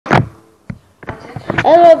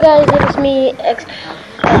Hello guys, it's me,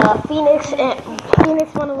 Phoenix and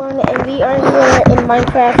Phoenix 101, and we are here in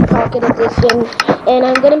Minecraft Pocket Edition, and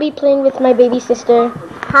I'm gonna be playing with my baby sister.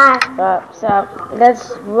 Hi. So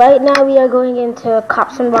that's right now. We are going into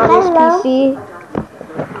Cops and Robbers PC.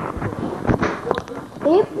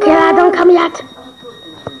 Yeah, don't come yet.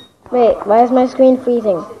 Wait, why is my screen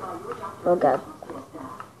freezing? Oh god.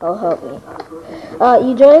 Oh, help me.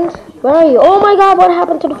 You joined? Where are you? Oh my god, what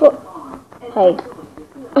happened to the floor? Hey.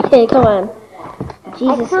 Okay, come on.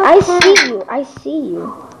 Jesus, I see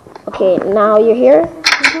you. Okay, now you're here?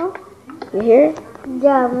 Mm-hmm. You're here?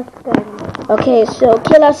 Yeah, let's go. Okay, so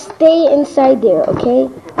Killa, stay inside there, okay?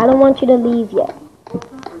 I don't want you to leave yet.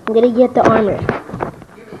 I'm gonna get the armor.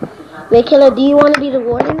 Wait, Killa, do you want to be the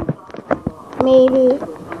warden? Maybe.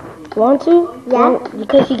 Want to? Yeah.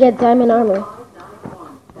 Because you get diamond armor.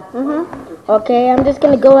 Mm-hmm. Okay, I'm just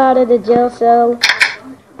gonna go out of the jail cell.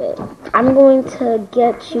 I'm going to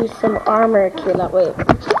get you some armor, Killa. Wait.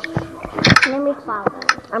 Let me follow.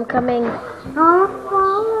 I'm coming. I'll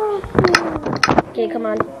follow you. Okay, come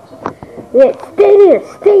on. Wait, stay there.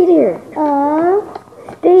 Stay there.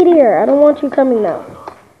 Stay there. I don't want you coming now.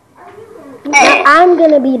 Now I'm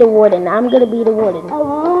gonna be the warden.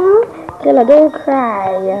 Killa, don't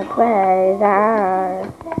cry, please.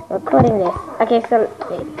 Recording this. Okay, so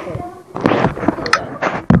wait.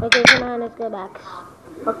 Okay, come on, let's go back.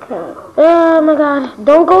 Okay. Oh my god,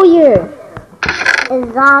 don't go here. A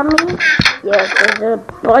zombie Yes, there's a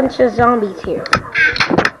bunch of zombies here.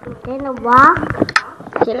 in a walk.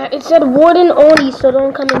 Killa, it said warden only, so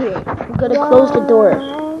don't come in here. I'm gonna close the door.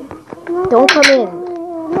 Don't come in.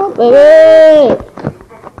 Wait.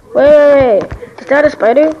 Is that a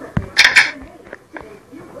spider?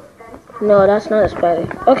 No, that's not a spider.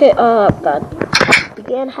 Okay, god. You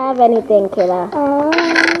can't have anything, Killa.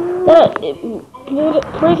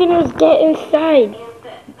 Prisoners, get inside.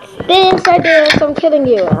 Stay inside there else I'm killing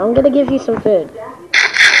you. I'm gonna give you some food.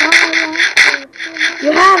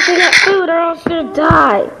 You have to get food or else you'll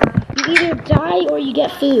die. You either die or you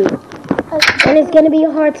get food. And it's gonna be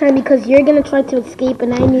a hard time because you're gonna try to escape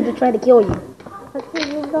and I need to try to kill you.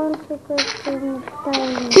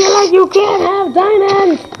 Killa, you can't have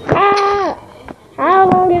diamonds! Ah! How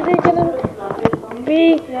long is it gonna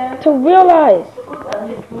be to realize?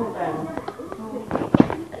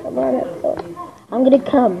 Come on, let's go. I'm gonna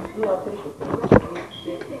come.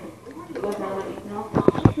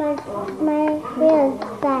 My feels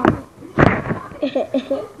sad.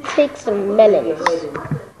 Take some melons.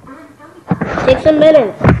 Take some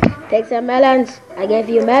melons. I gave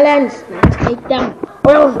you melons. Now take them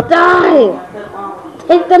or else die.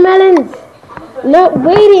 Take the melons. Not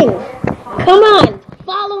waiting. Come on.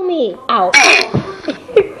 Follow me. Ow.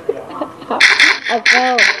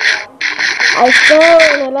 I fell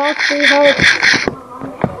and I lost 3 hearts.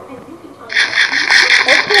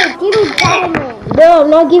 Okay, give me diamonds. No, I'm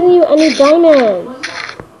not giving you any diamonds.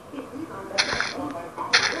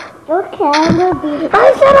 Okay, I'm gonna be.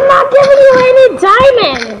 I said I'm not giving you any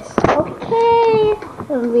diamonds. Okay,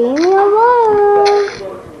 leave me alone.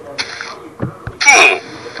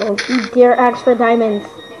 Don't you dare ask for diamonds.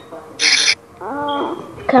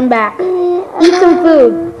 Come back. Eat some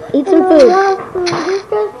food. Eat some food. You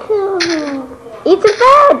just killed me. Eat some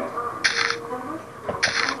food.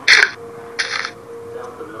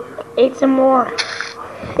 Eat some more.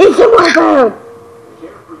 Eat some more food.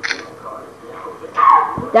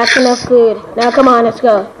 That's enough food. Now come on, let's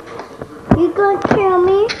go. You gonna kill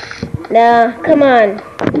me? Now, come on.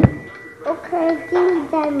 Okay, give me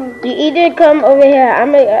diamonds. You either come over here.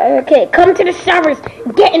 Okay, come to the showers.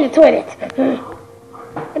 Get in the toilet.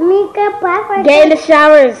 Let me get back. Get in the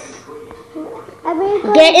showers.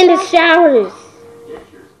 Get in the showers.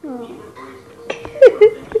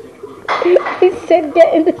 He said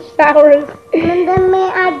get in the showers. And then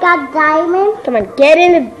I got diamonds. Come on, get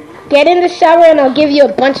in the shower and I'll give you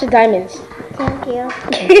a bunch of diamonds. Thank you.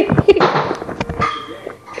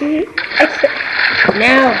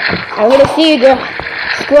 Now, I'm gonna see you go.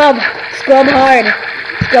 Scrub hard.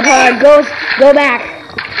 Go back.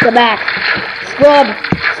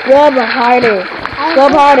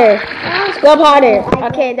 Scrub harder.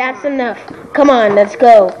 Okay, that's enough. Come on, let's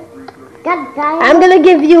go. Got diamonds. I'm gonna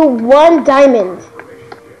give you 1 diamond.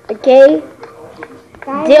 Okay?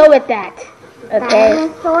 Deal with that. Okay?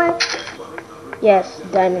 Diamond sword. Yes,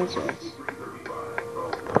 diamond swords.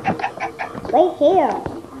 Right here.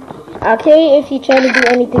 Okay, if you try to do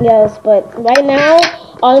anything else, but right now,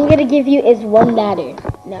 all I'm gonna give you is 1 ladder.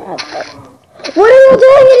 Now, what are you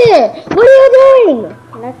doing in here? What are you doing?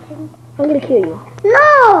 Nothing. I'm gonna kill you.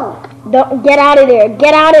 No! Don't get out of there.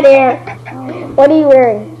 Get out of there. What are you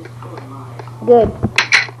wearing? Good.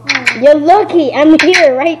 You're lucky. I'm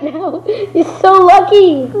here right now. You're so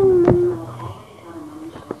lucky.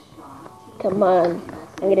 Come on.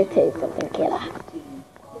 I'm gonna tell you something, killer.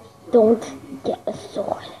 Don't get a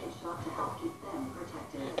sword.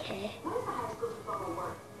 Okay.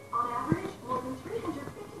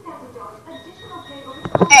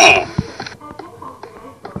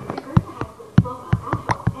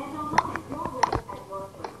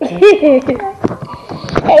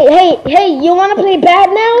 Hey, you wanna play bad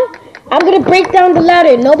now? I'm gonna break down the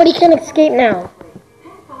ladder. Nobody can escape now.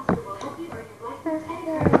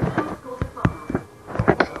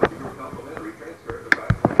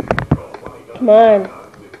 Come on.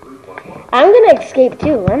 I'm gonna escape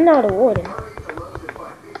too. I'm not a warden.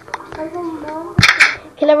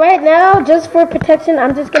 Killer, right now, just for protection,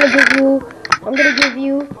 I'm gonna give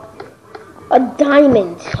you a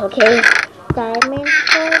diamond, okay? Diamond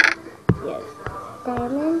sword? Yes.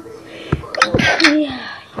 Diamond? Yeah.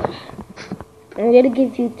 I'm gonna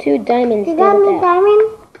give you 2 diamonds. You got me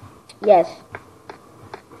diamond? Yes.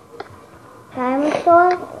 Diamond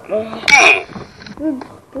sword?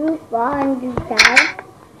 You fall and you die?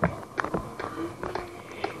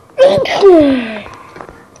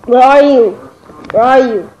 Where are you?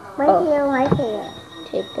 Right here.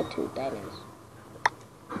 Take the 2 diamonds.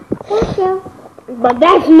 Thank you. But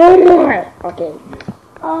that's no more. Okay.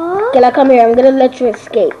 Killer, come here. I'm gonna let you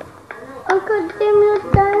escape. I could give me a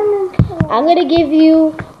diamond sword. I'm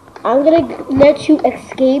gonna let you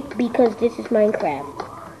escape because this is Minecraft.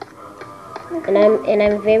 And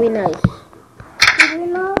I'm very nice. You're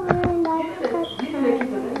not very nice.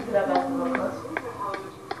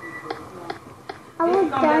 I will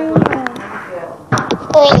diamond.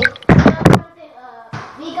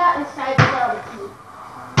 We got inside the cell too.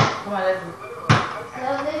 Come on, let's do it. So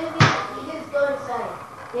literally, you just go inside.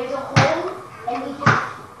 There's a hole, and we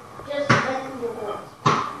just went through the hole.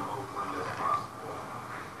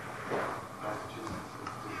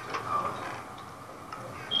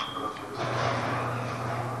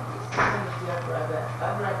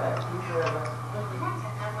 I'll be right back. You forever.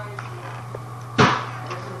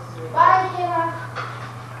 Bye, Kayla.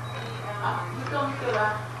 You come, Kayla.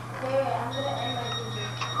 Okay, I'm gonna end my video.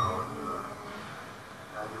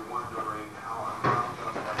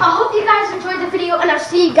 I hope you guys enjoyed the video, and I'll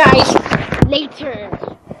see you guys later.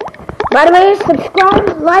 By the way,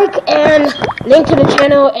 subscribe, like, and link to the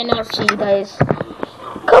channel, and I'll see you guys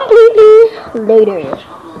completely later.